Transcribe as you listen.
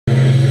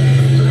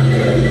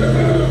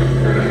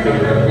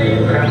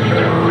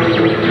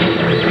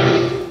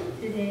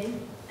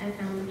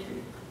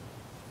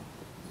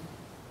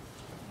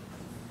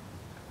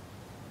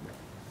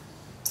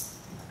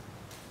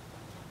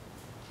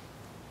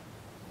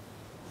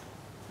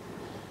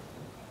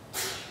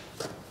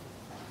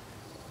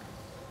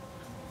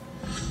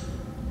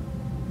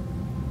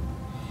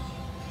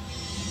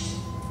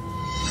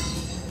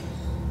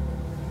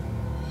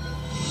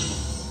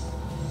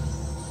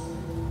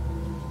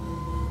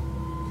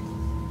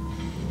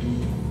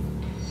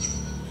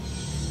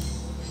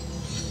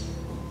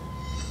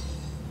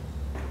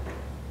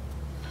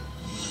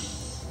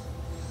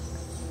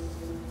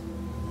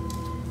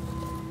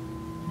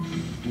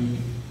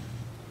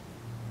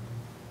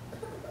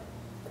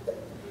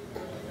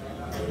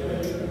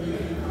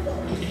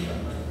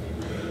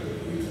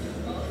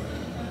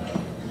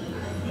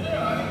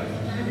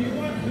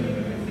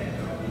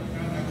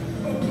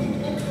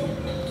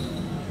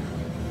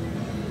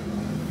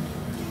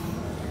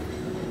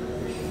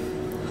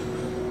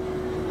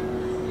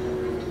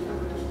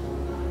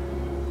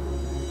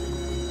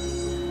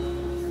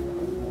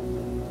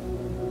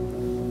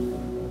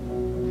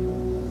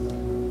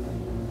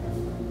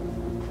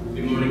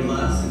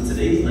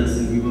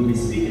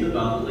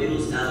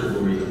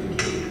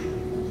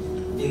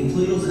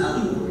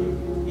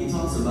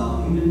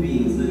about human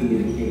beings living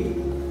in a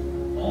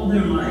cave. All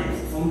their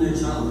life, from their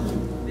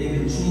childhood, they've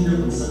been chained up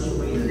in such a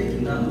way that they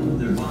cannot move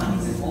their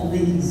bodies, and all they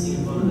can see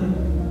in front of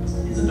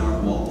them is a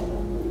dark wall.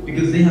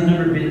 Because they have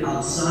never been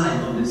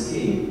outside of this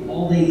cave,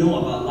 all they know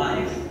about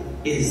life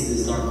is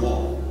this dark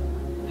wall.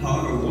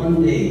 However,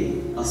 one day,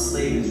 a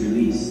slave is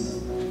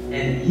released,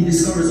 and he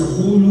discovers a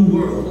whole new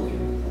world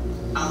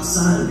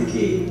outside of the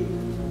cave.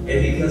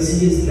 And because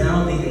he is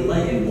now the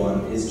enlightened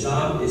one, his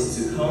job is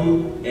to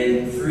come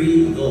and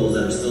free those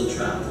that are still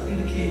trapped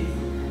in the cave.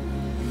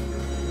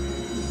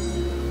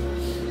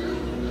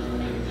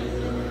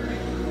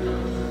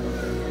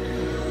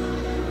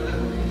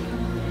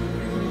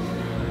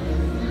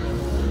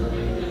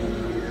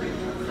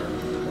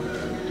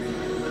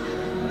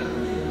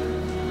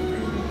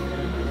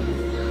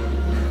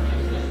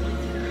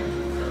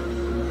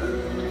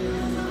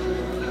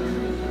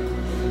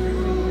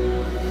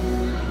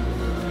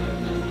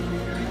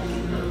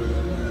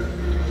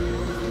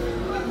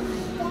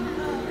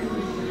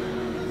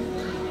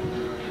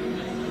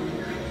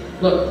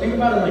 Look, think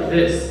about it like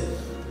this.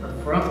 The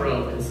front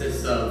row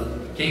consists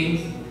of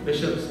kings,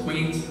 bishops,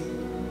 queens,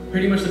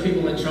 pretty much the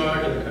people in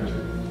charge of the country.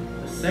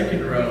 The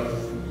second row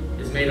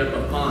is made up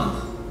of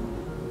pawns.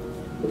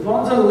 The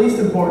pawns are the least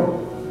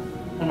important,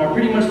 and are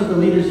pretty much what the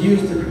leaders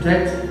use to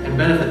protect and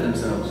benefit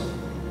themselves.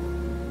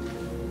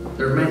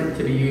 They're meant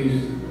to be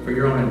used for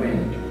your own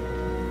advantage.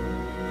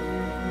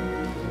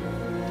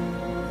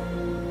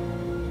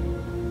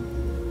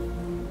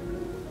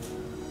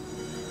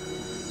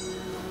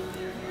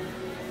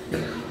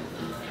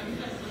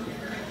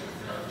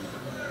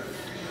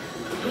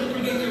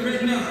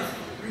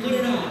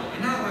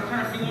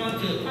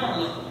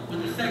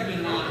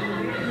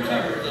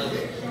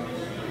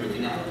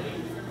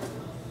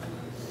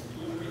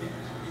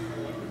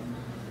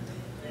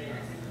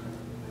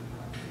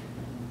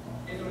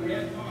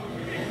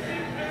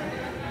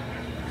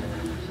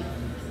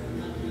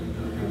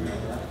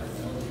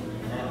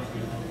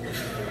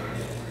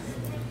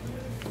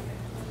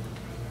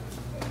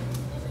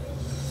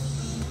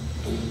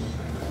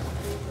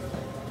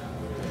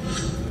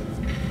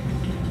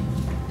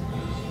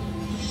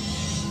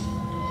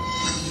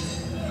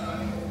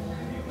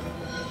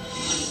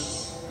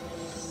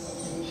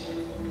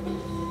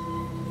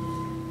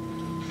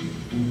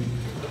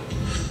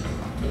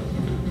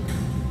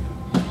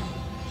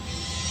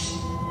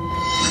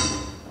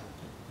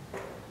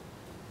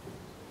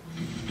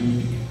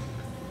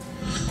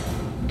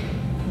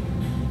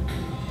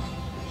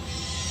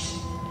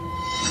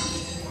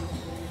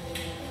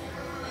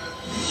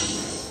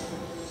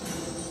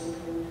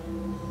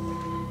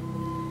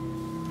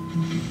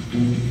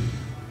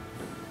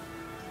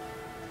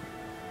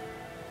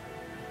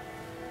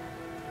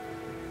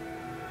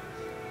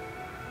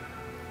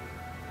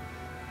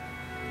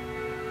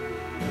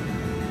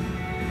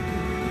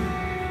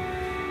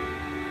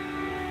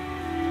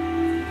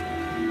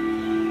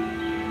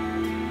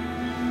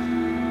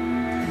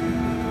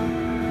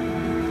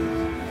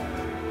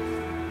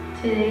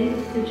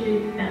 Today's the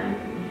truth found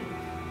for me.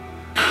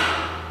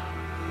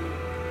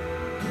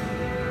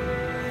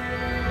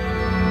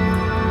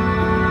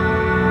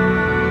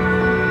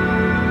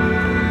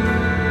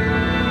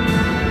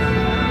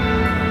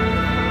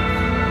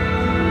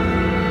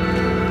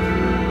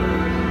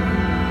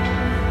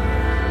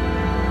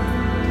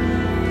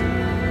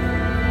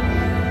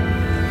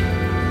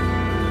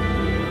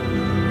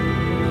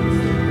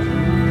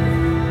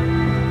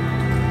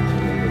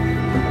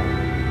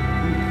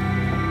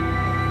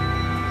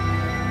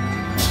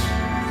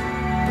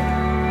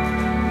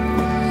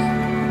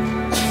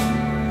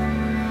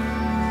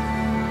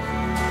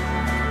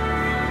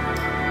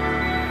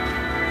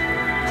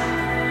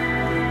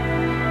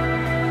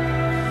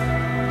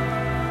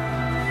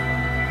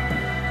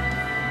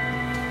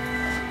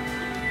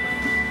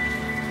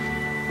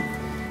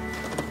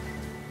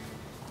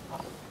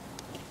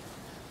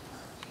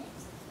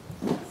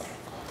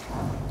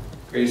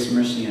 Grace,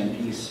 mercy, and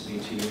peace be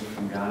to you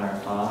from God our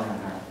Father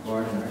and our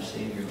Lord and our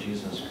Savior,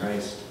 Jesus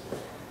Christ.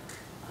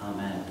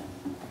 Amen.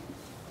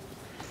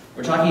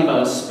 We're talking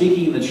about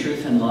speaking the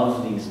truth in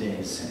love these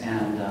days,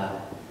 and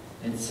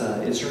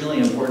it's really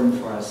important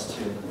for us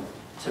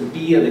to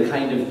be the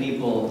kind of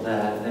people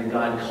that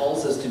God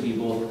calls us to be,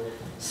 both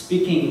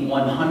speaking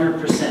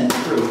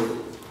 100%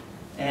 truth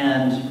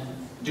and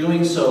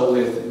doing so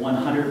with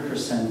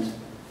 100%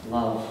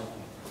 love.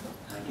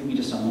 Give me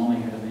just a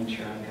moment here to make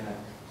sure I've got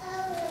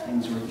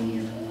things working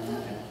here.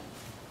 Okay.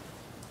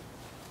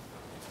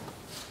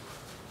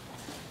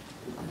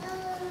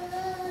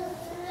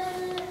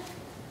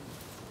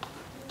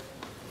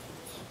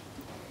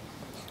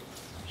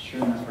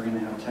 Sure enough, we're going to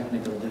have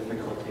technical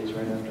difficulties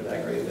right after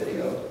that great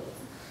video.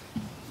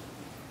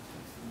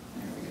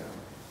 There we go.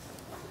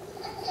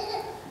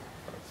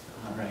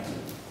 All right.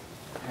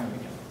 There we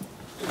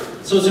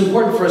go. So it's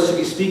important for us to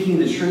be speaking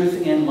the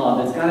truth in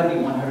love. It's got to be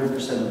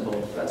 100% of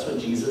both. That's what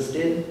Jesus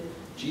did.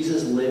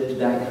 Jesus lived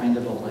that kind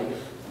of a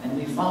life, and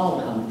we follow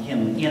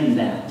him in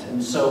that.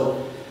 And so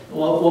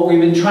what we've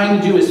been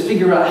trying to do is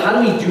figure out,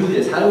 how do we do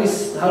this? How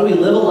do we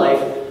live a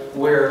life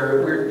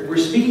where we're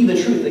speaking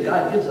the truth that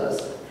God gives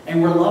us,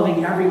 and we're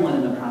loving everyone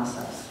in the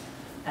process.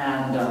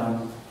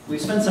 And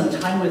we've spent some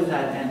time with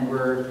that, and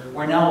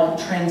we're now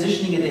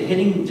transitioning into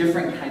hitting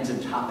different kinds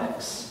of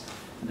topics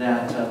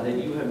that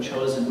you have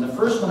chosen. And the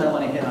first one I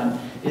want to hit on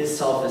is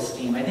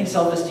self-esteem. I think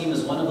self-esteem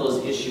is one of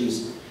those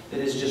issues that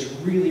is just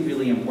really,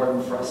 really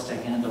important for us to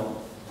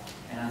handle.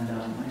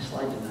 And my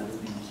slide did not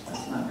advance.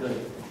 That's not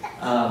good.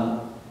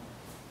 All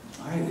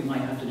right, we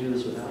might have to do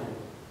this without it.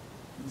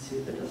 Let's see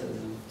if it does it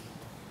now.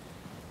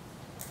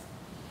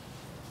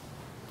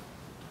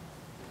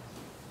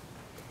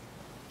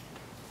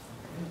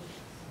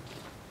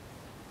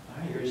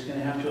 You're just going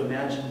to have to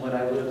imagine what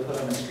I would have put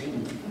on the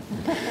screen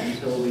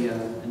until we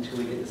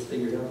get this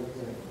figured out.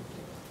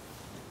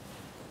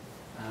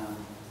 Let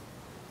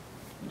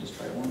me just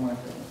try one more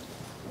thing.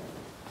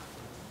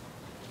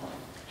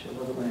 I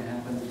love it when it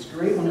happens. It's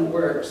great when it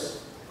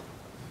works.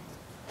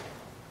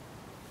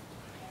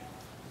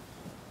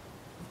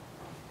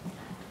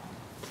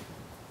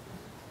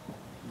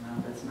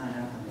 No, that's not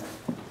happening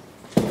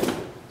yet.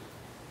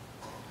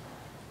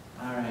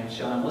 All right,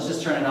 Sean, let's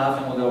just turn it off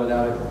and we'll go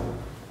without it.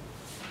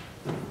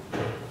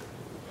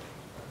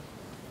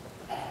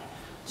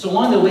 So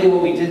along the way,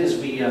 what we did is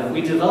we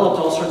developed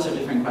all sorts of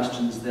different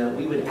questions that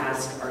we would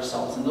ask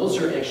ourselves. And those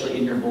are actually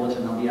in your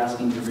bulletin. I'll be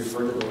asking you to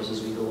refer to those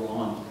as we go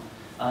along.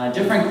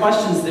 Different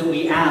questions that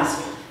we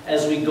ask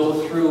as we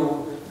go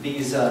through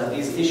these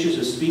issues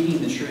of speaking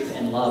the truth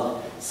in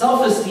love.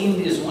 Self-esteem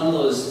is one of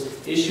those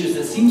issues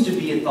that seems to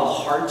be at the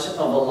heart of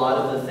a lot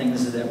of the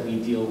things that we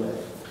deal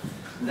with.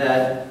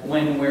 That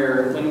when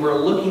we're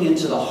looking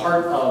into the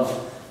heart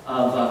of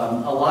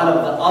a lot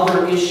of the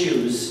other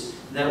issues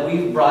that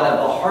we've brought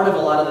up, the heart of a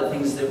lot of the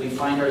things that we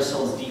find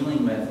ourselves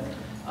dealing with,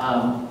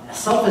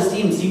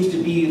 self-esteem seems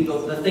to be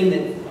the thing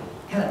that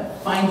kind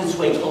of finds its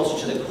way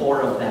closer to the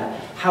core of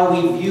that, how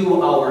we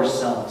view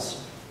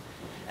ourselves.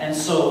 And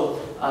so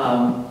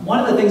one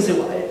of the things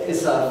that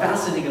is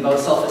fascinating about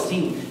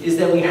self-esteem is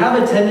that we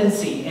have a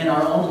tendency in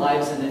our own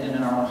lives and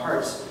in our own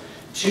hearts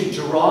to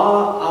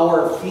draw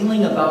our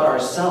feeling about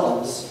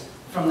ourselves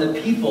from the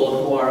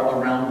people who are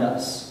around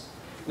us.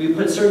 We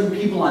put certain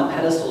people on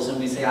pedestals and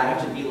we say, I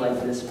have to be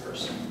like this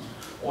person.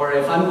 Or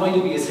if I'm going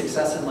to be a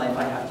success in life,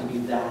 I have to be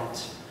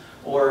that.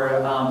 Or,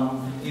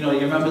 you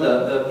remember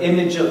the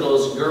image of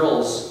those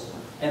girls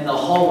in the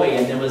hallway,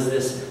 and there was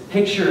this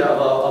picture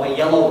of a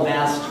yellow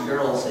masked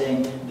girl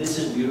saying, this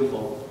is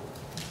beautiful.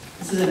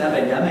 This is an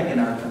epidemic in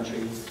our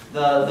country.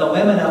 The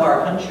women of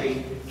our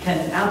country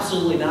can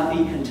absolutely not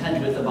be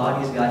content with the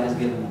bodies God has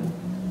given them.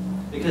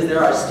 Because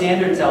there are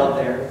standards out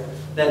there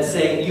that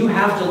say, you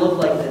have to look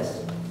like this.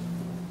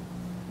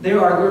 There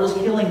are girls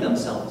killing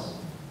themselves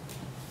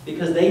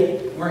because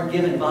they weren't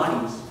given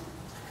bodies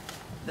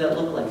that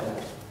look like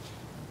that.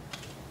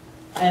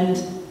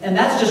 And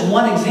that's just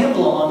one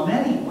example among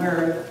many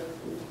where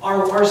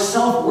our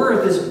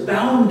self-worth is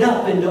bound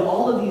up into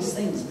all of these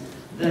things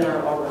that are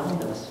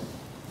around us.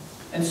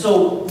 And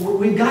so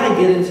we've got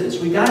to get into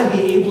this. We've got to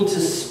be able to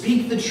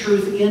speak the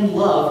truth in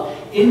love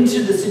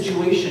into the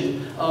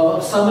situation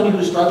of somebody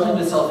who's struggling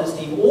with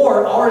self-esteem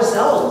or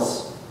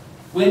ourselves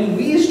when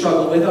we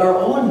struggle with our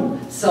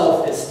own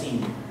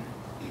self-esteem.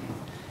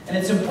 And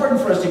it's important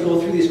for us to go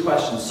through these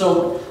questions.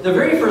 So the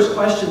very first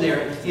question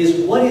there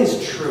is, what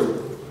is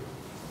true?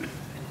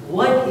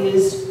 What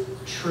is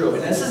true?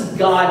 And this is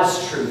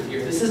God's truth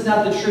here. This is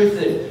not the truth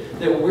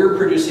that we're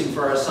producing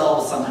for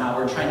ourselves somehow.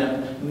 We're trying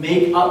to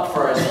make up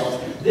for ourselves.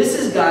 This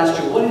is God's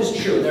truth. What is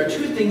true? There are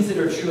two things that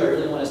are true I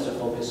really want us to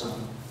focus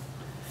on.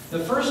 The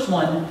first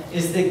one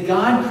is that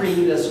God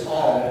created us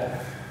all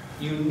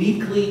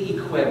uniquely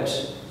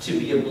equipped to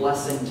be a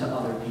blessing to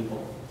other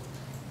people.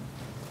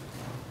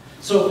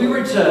 So if we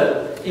were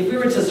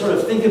to sort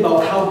of think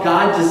about how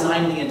God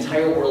designed the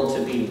entire world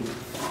to be,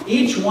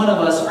 each one of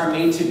us are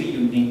made to be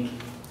unique,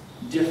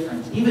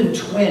 different. Even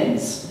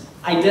twins,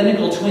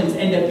 identical twins,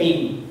 end up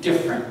being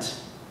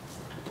different.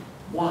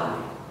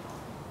 Why?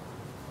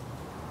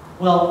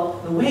 Well,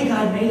 the way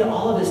God made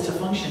all of this to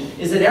function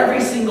is that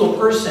every single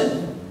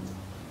person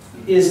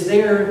is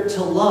there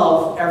to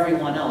love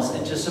everyone else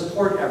and to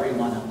support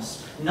everyone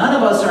else. None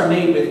of us are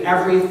made with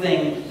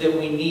everything that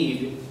we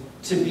need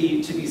to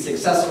be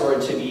successful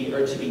or to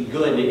be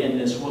good in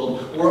this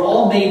world. We're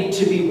all made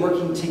to be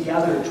working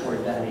together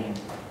toward that aim.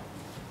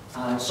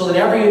 So that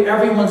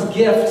everyone's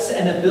gifts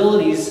and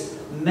abilities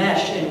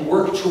mesh and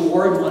work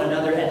toward one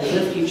another and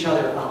lift each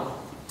other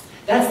up.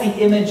 That's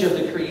the image of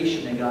the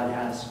creation that God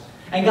has.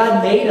 And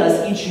God made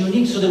us each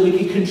unique so that we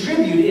could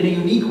contribute in a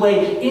unique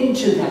way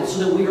into that,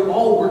 so that we are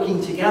all working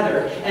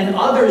together and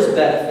others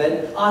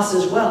benefit us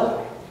as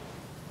well.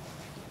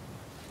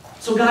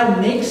 So God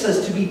makes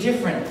us to be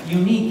different,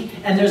 unique,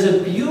 and there's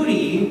a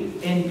beauty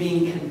in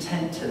being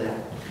content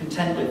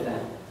with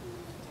that.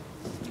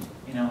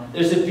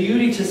 There's a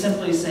beauty to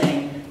simply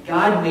saying,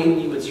 God made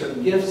me with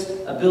certain gifts,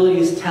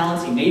 abilities,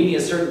 talents. He made me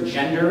a certain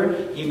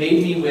gender. He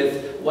made me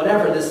with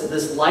whatever,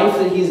 this life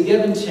that He's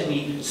given to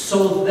me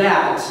so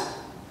that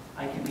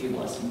I can be a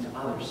blessing to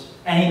others.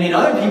 And He made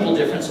other people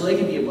different so they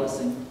can be a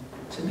blessing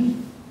to me.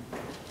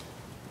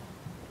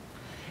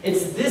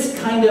 It's this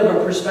kind of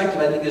a perspective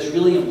I think is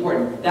really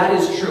important. That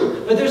is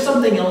true. But there's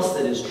something else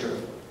that is true.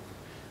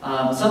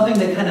 Something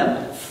that kind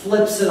of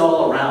flips it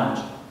all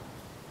around.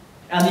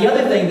 And the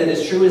other thing that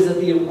is true is that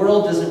the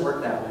world doesn't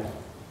work that way.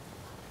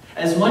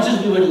 As much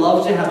as we would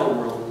love to have a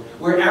world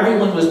where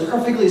everyone was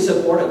perfectly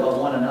supportive of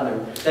one another,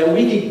 that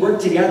we could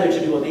work together to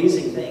do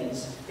amazing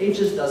things, it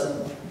just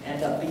doesn't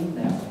end up being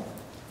that way.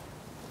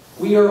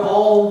 We are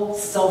all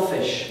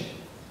selfish.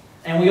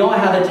 And we all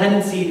have a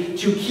tendency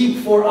to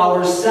keep for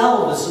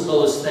ourselves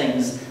those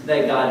things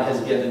that God has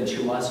given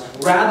to us,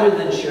 rather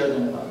than share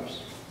them with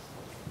others.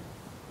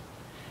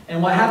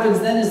 And what happens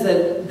then is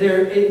that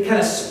it kind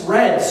of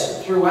spreads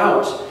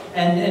throughout.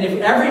 And if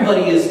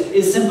everybody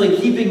is simply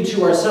keeping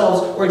to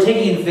ourselves or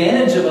taking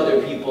advantage of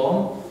other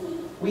people,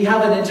 we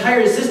have an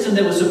entire system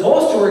that was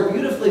supposed to work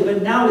beautifully,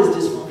 but now is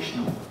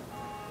dysfunctional.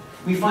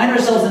 We find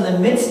ourselves in the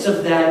midst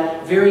of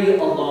that very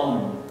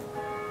alone.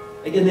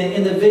 Like in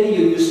the video,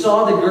 you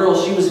saw the girl,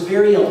 she was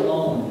very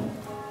alone.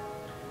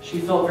 She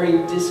felt very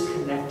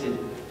disconnected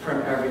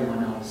from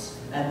everyone else.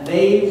 And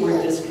they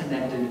were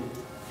disconnected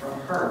from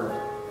her.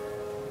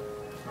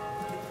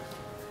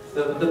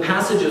 The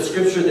passage of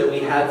Scripture that we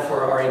had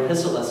for our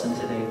epistle lesson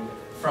today,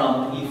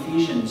 from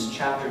Ephesians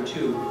chapter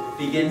 2,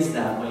 begins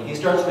that way. He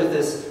starts with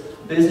this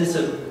business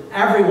of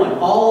everyone,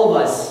 all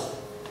of us,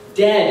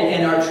 dead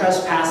in our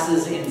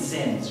trespasses and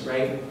sins,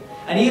 right?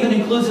 And he even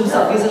includes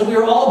himself. He says, we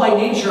are all by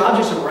nature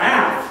objects of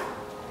wrath.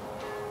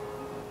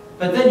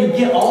 But then you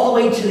get all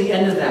the way to the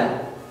end of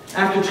that,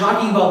 after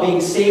talking about being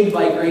saved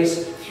by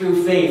grace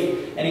through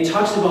faith. And he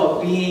talks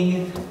about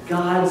being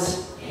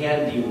God's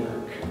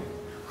handiwork,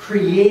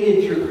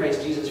 created through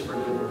Christ Jesus for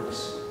good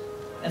works.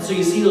 And so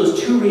you see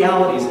those two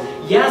realities.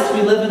 Yes,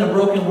 we live in a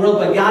broken world,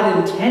 but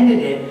God intended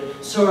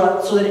it so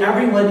that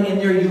everyone in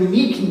their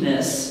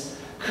uniqueness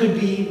could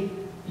be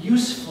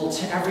useful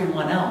to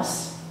everyone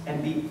else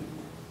and be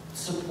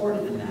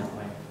supported in that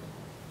way.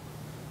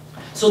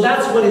 So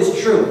that's what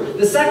is true.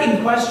 The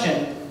second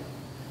question,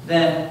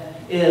 then,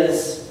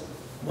 is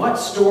what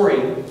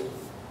story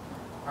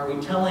are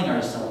we telling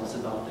ourselves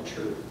about the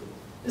truth?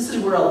 This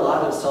is where a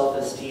lot of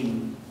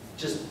self-esteem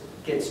just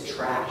gets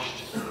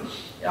trashed,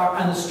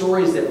 on the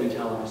stories that we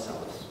tell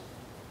ourselves.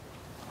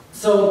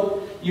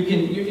 So you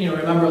can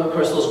remember, of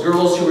course, those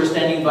girls who were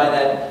standing by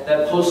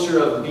that poster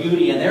of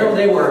beauty, and there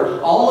they were,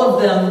 all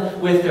of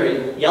them with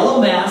their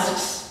yellow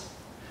masks,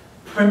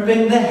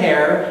 primping the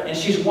hair, and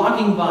she's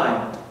walking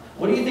by.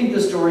 What do you think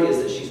the story is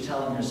that she's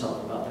telling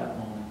herself about that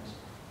moment?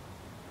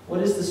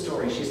 What is the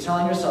story? She's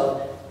telling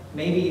herself,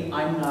 maybe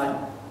I'm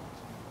not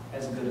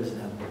as good as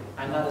them.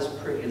 I'm not as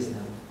pretty as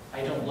them.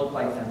 I don't look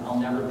like them. I'll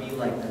never be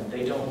like them.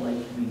 They don't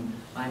like me.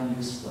 I'm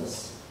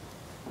useless.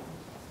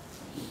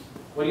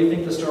 What do you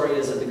think the story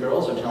is that the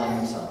girls are telling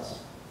themselves?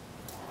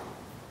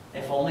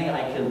 If only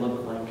I could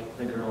look like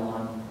the girl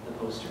on the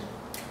poster.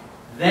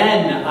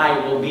 Then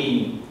I will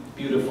be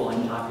beautiful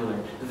and popular.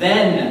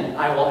 Then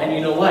I will, and you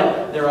know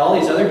what? There are all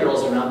these other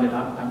girls around me.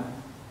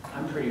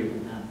 I'm prettier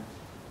than them.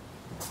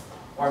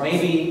 Or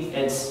maybe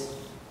it's,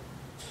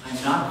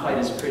 I'm not quite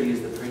as pretty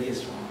as the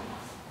prettiest one.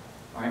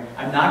 Right?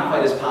 I'm not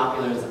quite as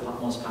popular as the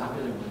most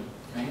popular one.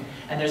 Right?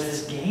 And there's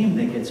this game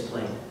that gets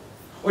played.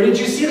 Or did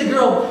you see the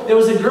girl? There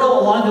was a girl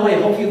along the way.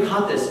 I hope you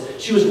caught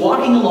this. She was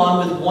walking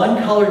along with one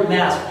colored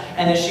mask.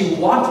 And as she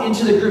walked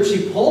into the group,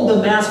 she pulled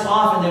the mask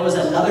off and there was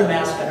another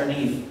mask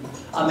underneath.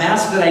 A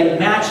mask that I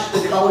matched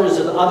the colors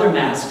of the other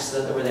masks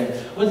that were there.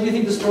 What do you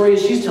think the story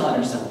is she's telling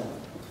herself?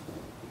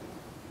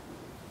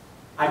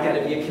 I've got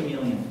to be a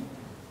chameleon.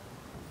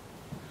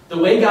 The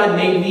way God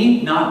made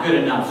me, not good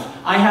enough.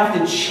 I have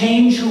to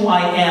change who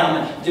I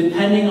am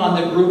depending on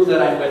the group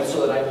that I'm with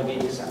so that I will be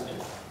accepted.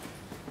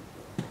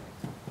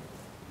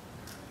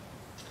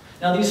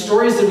 Now these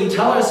stories that we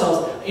tell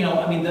ourselves,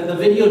 the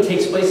video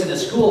takes place in a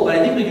school, but I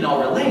think we can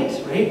all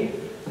relate, right?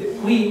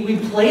 We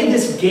play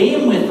this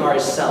game with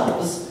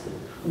ourselves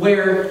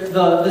where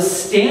the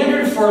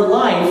standard for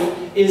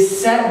life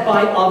is set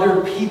by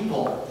other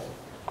people.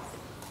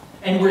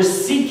 And we're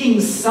seeking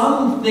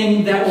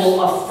something that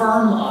will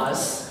affirm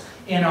us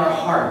in our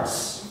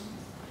hearts.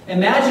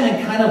 Imagine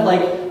it kind of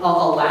like a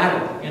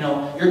ladder,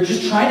 You're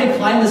just trying to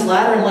climb this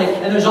ladder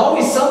and there's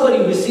always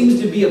somebody who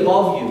seems to be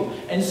above you.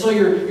 And so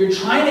you're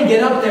trying to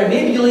get up there.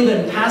 Maybe you'll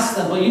even pass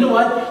them. But you know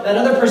what? That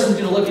other person's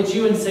going to look at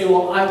you and say,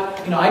 well, I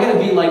got to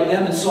be like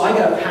them, and so I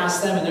got to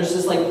pass them. And there's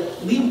this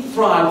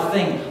leapfrog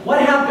thing.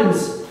 What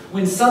happens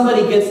when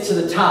somebody gets to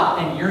the top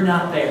and you're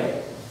not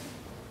there?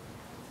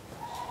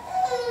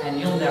 And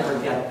you'll never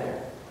get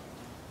there.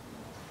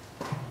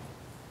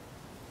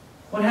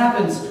 What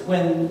happens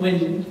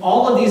when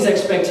all of these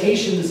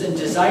expectations and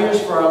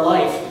desires for our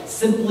life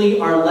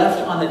simply are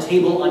left on the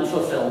table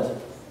unfulfilled?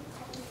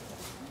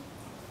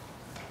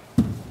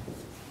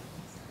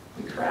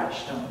 We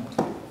crash, don't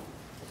we?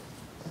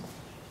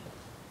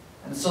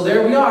 And so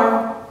there we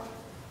are.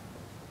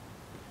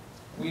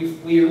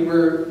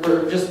 We're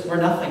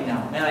nothing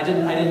now. Man, I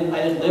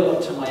didn't live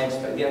up to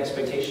the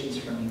expectations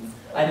for me.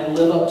 I didn't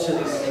live up to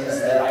these things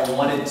that I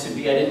wanted to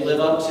be. I didn't live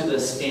up to the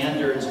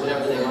standards,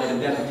 whatever they might have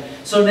been.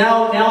 So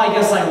now I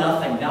guess I'm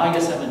nothing. Now I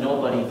guess I'm a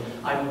nobody.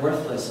 I'm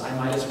worthless. I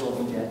might as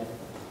well be dead.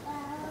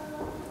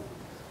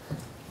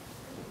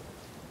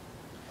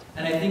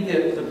 And I think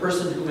that the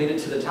person who made it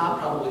to the top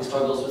probably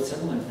struggles with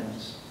similar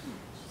things.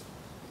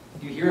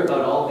 You hear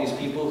about all these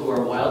people who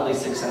are wildly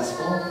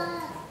successful,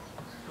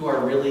 who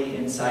are really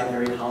inside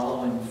very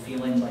hollow and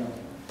feeling like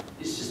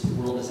it's just the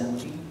world is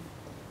empty.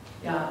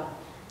 Yeah.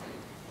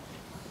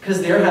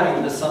 Because they're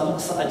having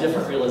a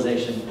different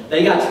realization.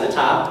 They got to the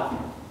top.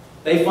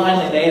 They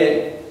finally made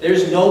it.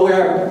 There's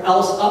nowhere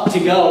else up to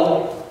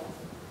go.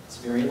 It's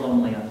very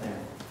lonely up there.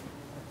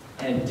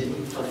 And it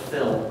didn't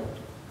fulfill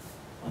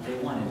what they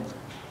wanted.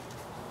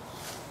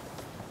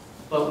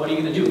 But what are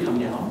you going to do? Come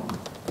down?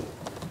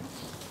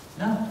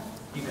 No.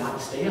 You got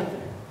to stay up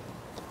there.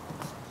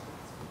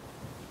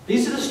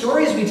 These are the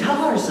stories we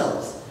tell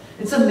ourselves.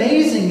 It's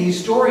amazing,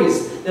 these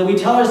stories that we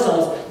tell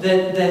ourselves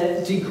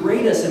that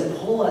degrade us and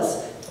pull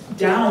us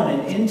down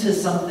and into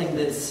something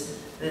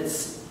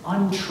that's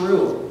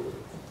untrue.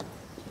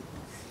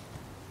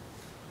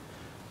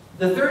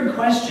 The third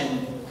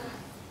question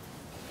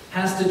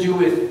has to do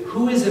with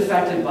who is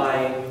affected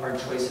by our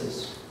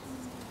choices.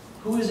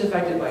 Who is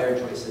affected by our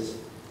choices?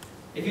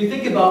 If you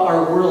think about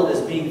our world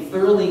as being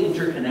thoroughly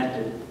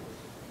interconnected,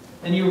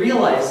 then you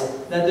realize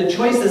that the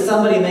choice that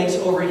somebody makes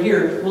over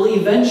here will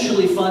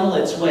eventually funnel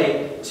its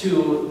way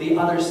to the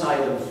other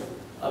side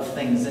of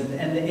things,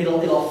 and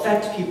it'll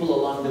affect people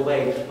along the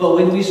way. But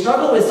when we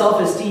struggle with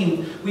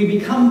self-esteem, we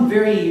become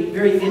very,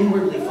 very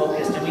inwardly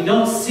focused, and we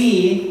don't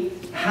see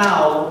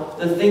how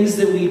the things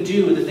that we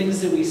do, the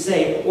things that we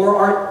say, or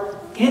our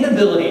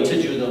inability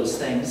to do those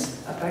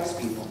things affects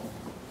people.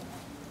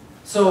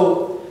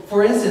 So,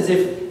 for instance,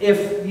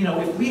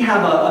 if we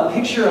have a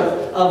picture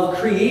of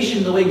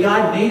creation the way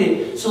God made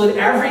it, so that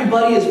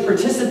everybody is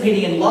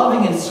participating and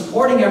loving and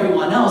supporting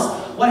everyone else,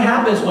 what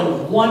happens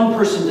when one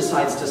person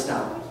decides to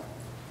stop?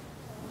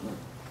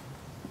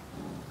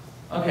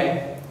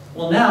 Okay,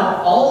 well now,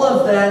 all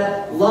of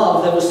that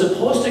love that was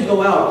supposed to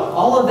go out,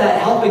 all of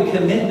that help and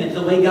commitment,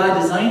 the way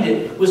God designed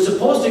it, was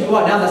supposed to go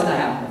out. Now that's not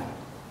happening.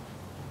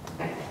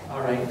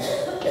 All right.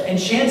 And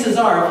chances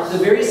are, the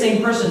very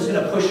same person is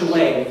going to push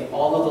away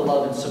all of the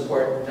love and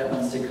support that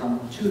wants to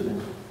come to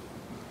them.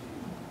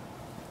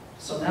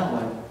 So now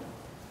what?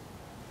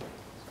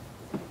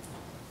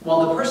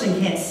 While the person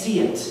can't see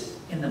it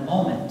in the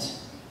moment,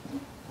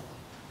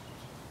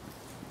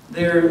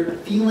 their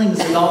feelings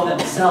about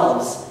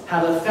themselves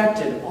have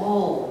affected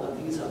all of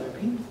these other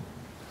people.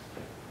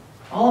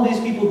 All of these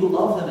people who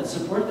love them and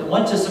support them,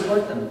 want to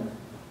support them,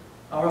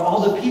 are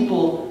all the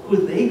people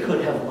who they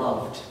could have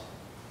loved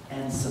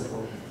and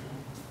supported.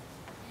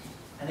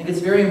 I think it's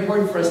very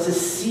important for us to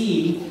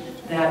see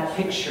that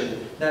picture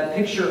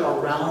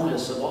around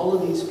us of all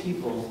of these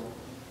people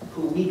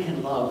who we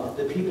can love,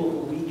 the people who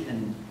we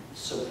can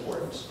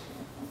support.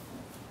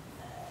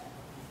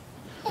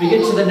 We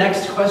get to the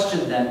next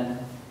question then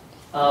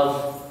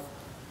of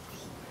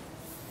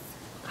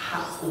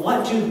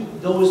what do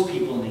those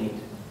people need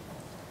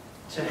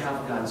to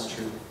have God's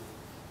truth?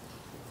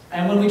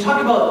 And when we talk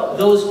about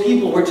those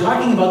people, we're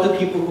talking about the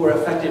people who are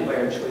affected by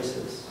our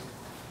choices.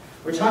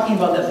 We're talking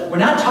about them. We're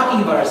not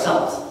talking about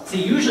ourselves.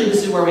 See, usually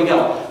this is where we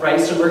go, right?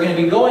 So we're going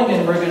to be going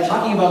and we're going to be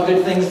talking about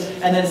good things,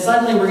 and then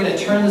suddenly we're going to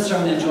turn the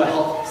sermon into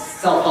a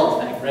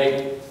self-help thing,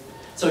 right?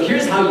 So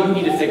here's how you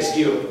need to fix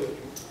you.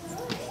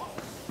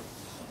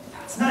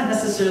 That's not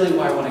necessarily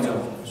where I want to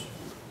go.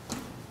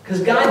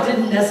 Because God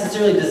didn't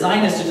necessarily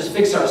design us to just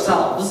fix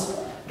ourselves.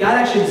 God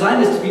actually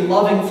designed us to be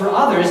loving for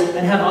others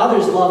and have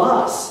others love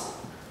us.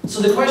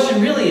 So the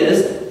question really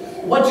is,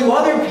 what do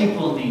other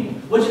people need?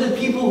 What do the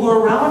people who are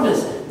around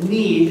us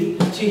need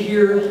to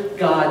hear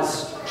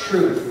God's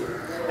truth?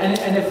 And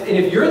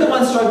if you're the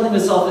one struggling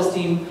with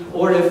self-esteem,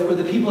 or if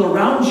the people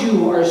around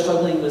you are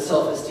struggling with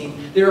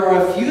self-esteem, there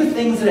are a few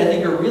things that I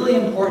think are really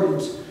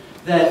important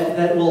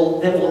that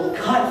will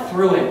cut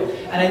through it.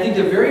 And I think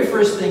the very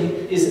first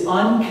thing is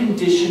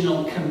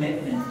unconditional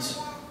commitment.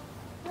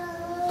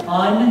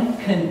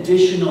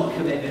 Unconditional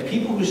commitment.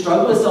 People who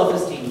struggle with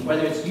self-esteem,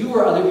 whether it's you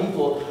or other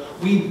people,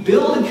 we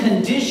build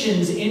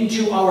conditions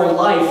into our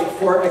life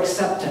for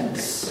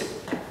acceptance.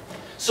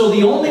 So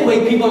the only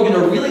way people are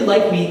going to really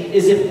like me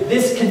is if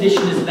this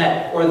condition is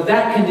met, or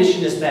that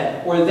condition is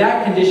met, or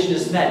that condition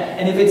is met.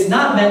 And if it's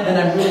not met, then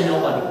I'm really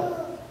nobody.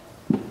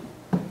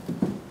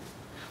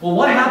 Well,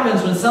 what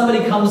happens when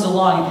somebody comes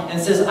along and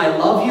says, I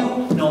love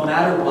you no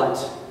matter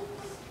what?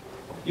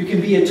 You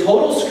can be a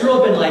total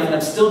screw-up in life and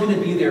I'm still going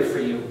to be there for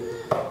you.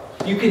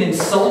 You can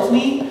insult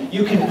me,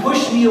 you can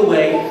push me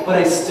away, but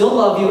I still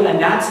love you, and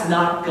that's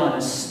not going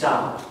to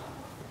stop.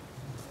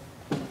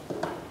 I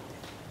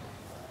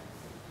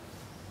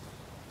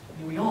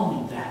mean, we all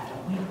need that,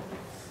 don't we?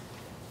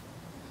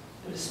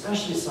 But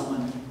especially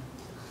someone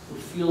who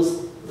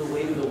feels the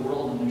weight of the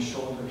world on their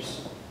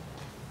shoulders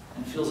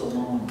and feels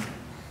alone.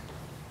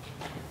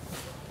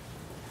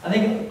 I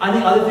think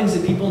other things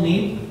that people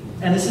need,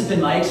 and this has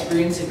been my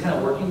experience in kind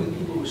of working with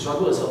people who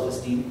struggle with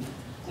self-esteem,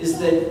 is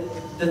that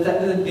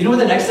you know what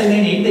the next thing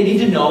they need? They need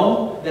to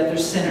know that they're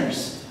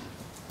sinners.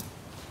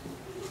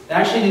 They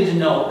actually need to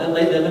know that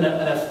they live in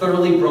a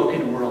thoroughly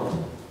broken world.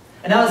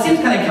 And now it seems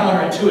kind of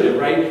counterintuitive,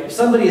 right? If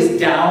somebody is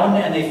down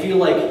and they feel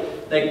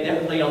like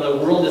the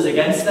world is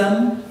against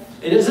them,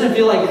 it doesn't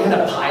feel like kind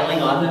of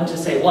piling on them to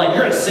say, well,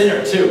 you're a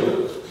sinner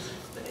too.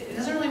 It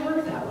doesn't really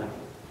work that way.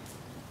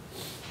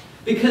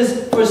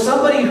 Because for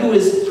somebody who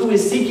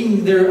is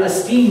seeking their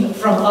esteem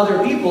from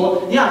other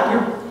people,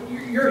 yeah,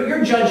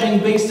 you're judging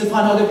based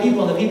upon other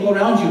people and the people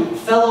around you,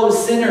 fellow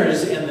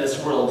sinners in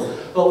this world.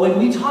 But when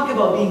we talk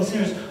about being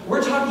sinners,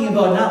 we're talking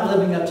about not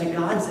living up to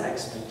God's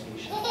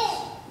expectations.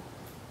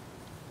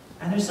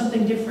 And there's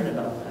something different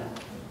about that.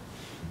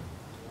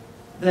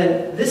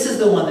 That this is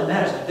the one that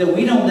matters. That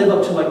we don't live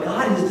up to what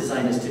God has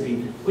designed us to be.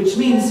 Which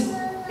means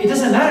it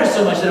doesn't matter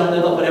so much that I don't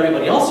live up what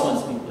everybody else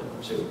wants me to live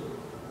up to.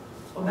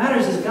 What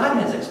matters is God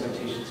has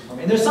expectations for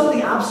me. And there's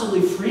something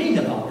absolutely freeing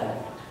about that.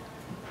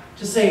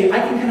 To say, I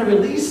can kind of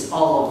release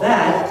all of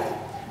that,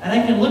 and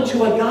I can look to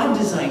what God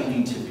designed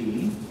me to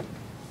be.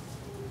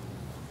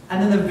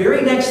 And then the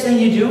very next thing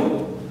you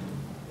do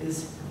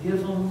is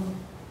give them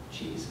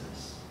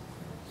Jesus.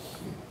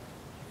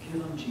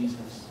 Give them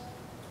Jesus.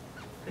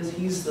 Because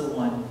he's the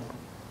one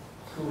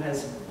who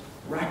has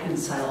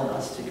reconciled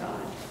us to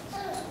God.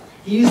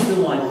 He's the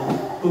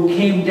one who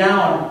came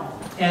down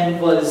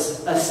and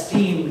was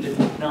esteemed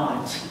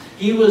not.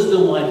 He was the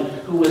one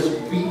who was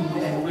beaten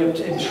and whipped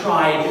and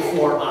tried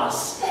for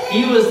us.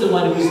 He was the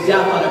one whose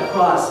death on a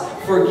cross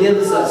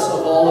forgives us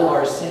of all of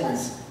our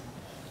sins.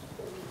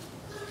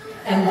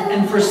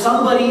 And for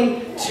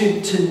somebody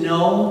to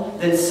know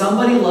that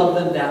somebody loved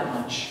them that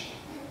much,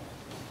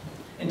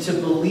 and to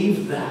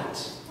believe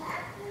that,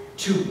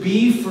 to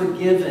be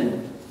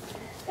forgiven,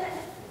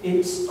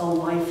 it's a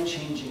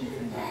life-changing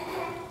thing.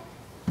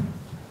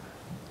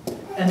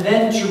 And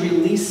then to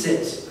release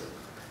it.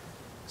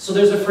 So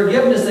there's a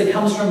forgiveness that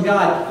comes from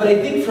God. But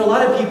I think for a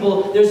lot of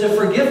people, there's a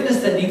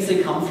forgiveness that needs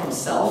to come from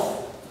self.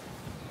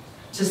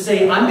 To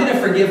say, I'm going to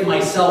forgive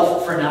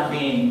myself for not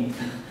being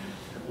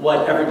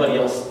what everybody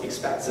else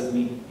expects of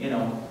me. You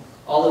know,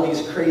 all of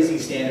these crazy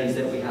standards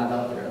that we have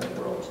out there in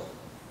the world.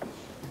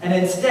 And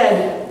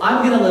instead,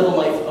 I'm going to live a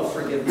life of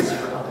forgiveness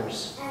for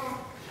others.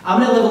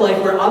 I'm going to live a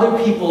life where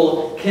other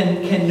people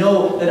can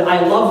know that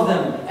I love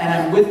them and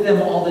I'm with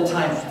them all the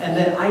time and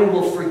that I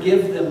will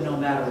forgive them no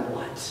matter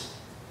what.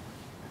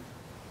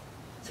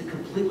 It's a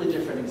completely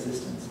different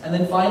existence. And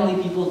then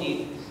finally, people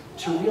need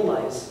to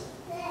realize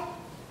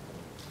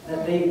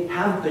that they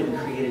have been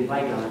created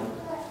by God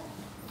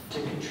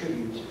to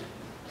contribute,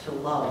 to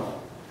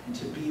love, and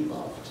to be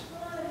loved.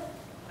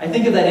 I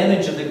think of that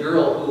image of the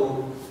girl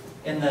who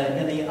in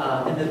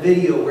the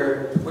video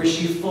where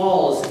she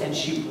falls and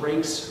she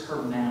breaks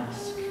her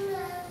mask.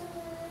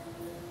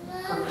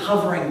 Her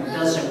covering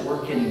doesn't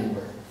work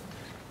anymore.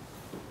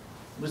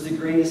 It was the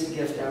greatest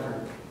gift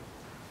ever.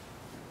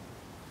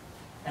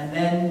 And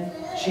then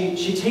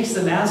she takes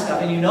the mask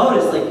off, and you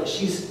notice like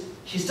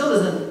she still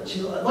doesn't.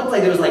 She looked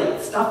like there was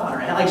like stuff on her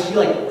head, like she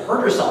like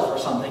hurt herself or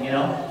something, you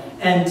know.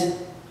 And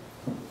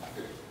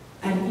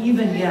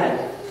even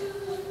yet,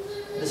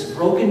 this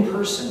broken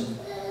person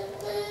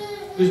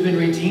who's been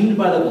redeemed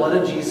by the blood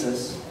of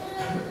Jesus,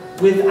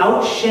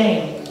 without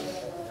shame,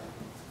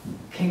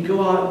 can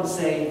go out and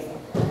say,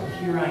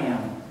 here I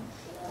am.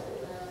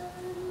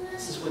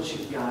 This is what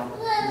you've got.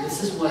 And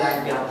this is what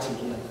I've got to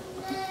give.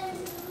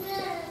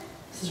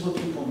 This is what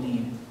people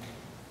need.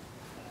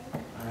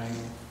 All right?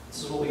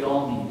 This is what we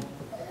all need.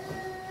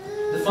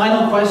 The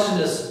final question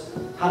is,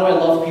 how do I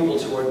love people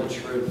toward the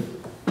truth?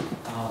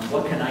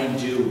 What can I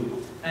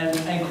do?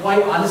 And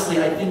quite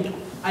honestly, I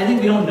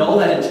think we don't know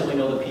that until we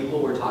know the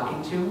people we're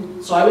talking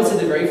to. So I would say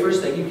the very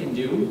first thing you can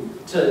do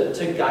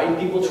to guide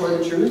people toward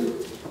the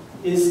truth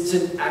is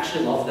to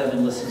actually love them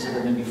and listen to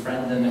them and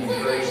befriend them and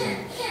encourage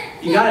them.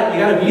 You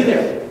gotta be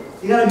there.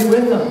 You gotta be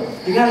with them.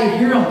 You gotta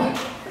hear them.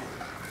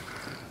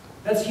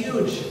 That's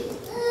huge.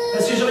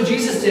 That's just what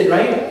Jesus did,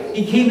 right?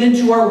 He came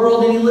into our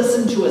world and he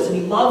listened to us and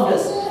he loved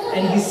us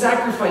and he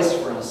sacrificed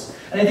for us.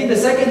 And I think the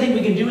second thing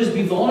we can do is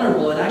be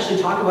vulnerable and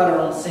actually talk about our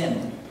own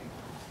sin.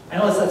 I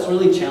know that's a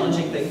really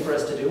challenging thing for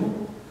us to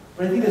do,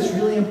 but I think it's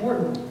really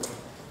important.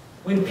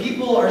 When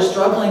people are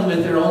struggling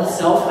with their own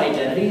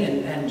self-identity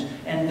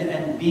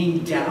and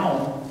being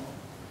down,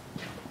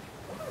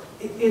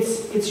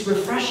 it's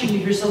refreshing to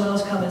hear someone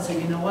else come and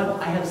say, you know what,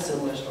 I have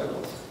similar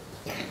struggles.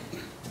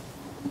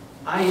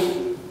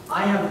 I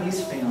have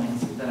these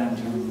failings that I'm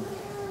doing.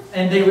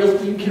 And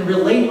you can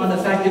relate on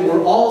the fact that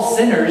we're all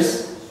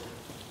sinners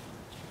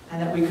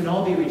and that we can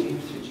all be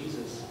redeemed through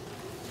Jesus.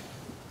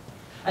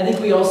 I think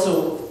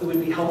it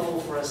would be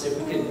helpful for us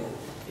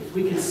if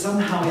we could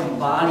somehow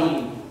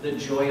embody the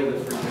joy of the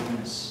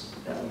forgiveness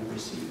that we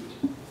received.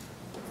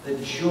 The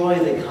joy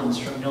that comes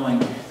from knowing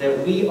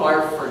that we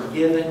are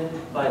forgiven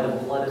by the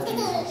blood of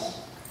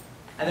Jesus.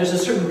 And there's a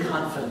certain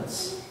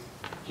confidence.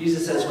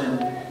 Jesus says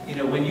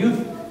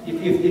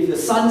if the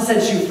Son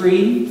sets you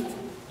free,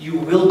 you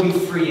will be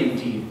free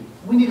indeed.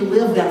 We need to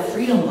live that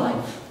freedom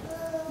life.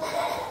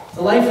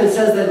 The life that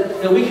says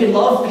that we can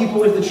love people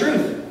with the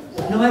truth,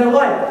 no matter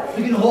what.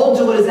 We can hold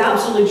to what is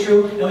absolutely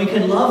true, and we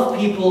can love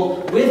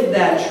people with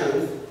that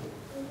truth,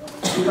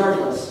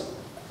 regardless.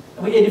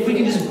 And if we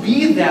can just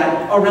be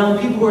that around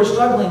people who are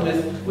struggling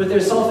with their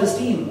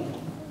self-esteem,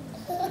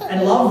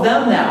 and love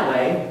them that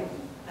way,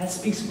 that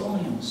speaks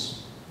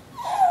volumes.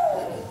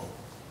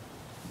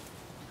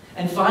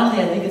 And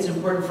finally, I think it's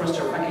important for us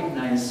to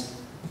recognize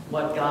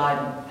what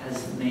God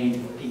has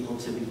made people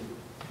to be.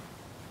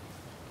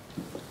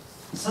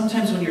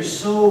 Sometimes when you're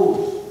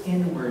so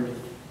inward,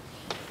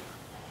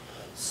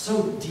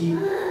 so deep,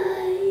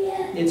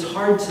 it's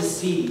hard to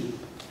see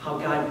how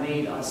God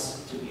made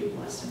us to be a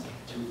blessing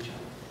to each other.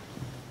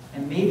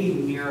 And maybe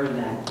mirror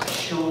that,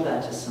 show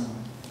that to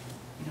someone.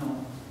 You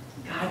know,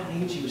 God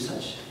made you to be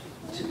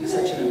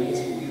such an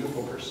amazing,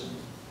 beautiful person.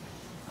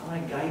 I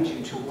want to guide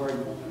you toward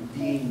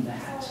being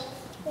that.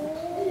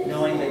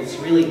 Knowing that it's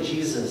really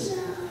Jesus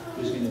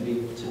who's going to be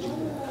able to do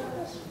that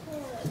for us.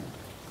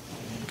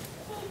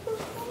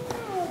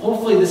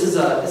 Hopefully this is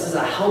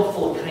a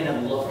helpful kind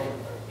of look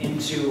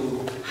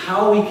into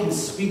how we can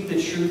speak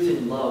the truth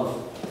in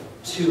love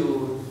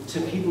to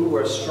people who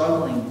are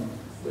struggling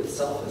with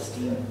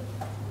self-esteem.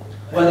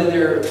 Whether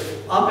they're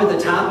up at the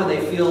top and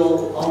they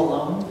feel all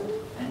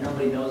alone and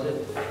nobody knows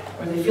it,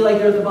 or they feel like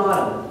they're at the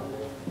bottom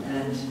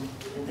and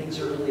things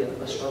are really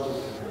a struggle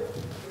for them.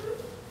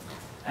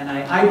 And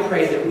I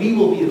pray that we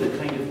will be the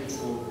kind of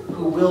people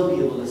who will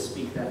be able to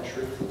speak that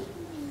truth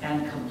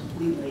and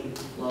completely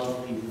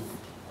love people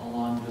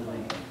along the way.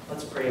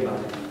 Let's pray about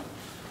it.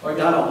 Lord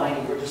God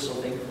Almighty, we're just so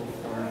thankful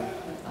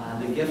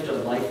for the gift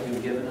of life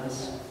you've given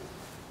us,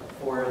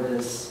 for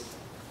this,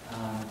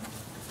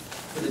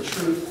 for the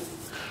truth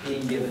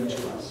being given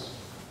to us,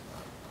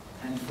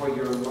 and for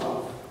your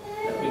love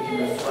that we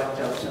can reflect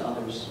out to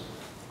others.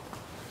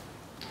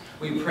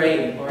 We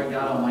pray, Lord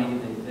God Almighty,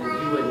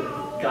 that you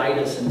would guide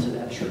us into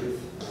that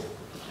truth,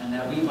 and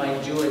that we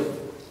might do it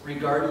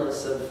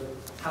regardless of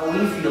how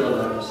we feel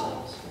about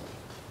ourselves,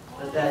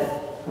 but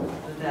that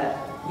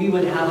we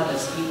would have an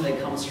esteem that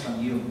comes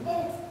from you,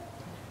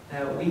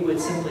 that we would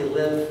simply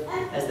live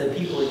as the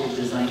people you've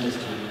designed us to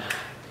be,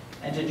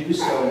 and to do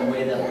so in a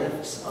way that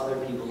lifts other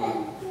people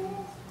up,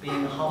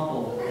 being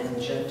humble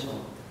and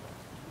gentle,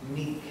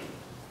 meek,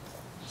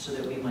 so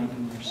that we might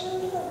be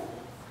merciful.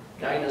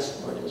 Guide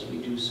us, Lord, as we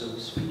do so,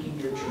 speaking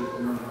your truth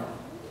in love.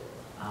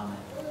 Amen.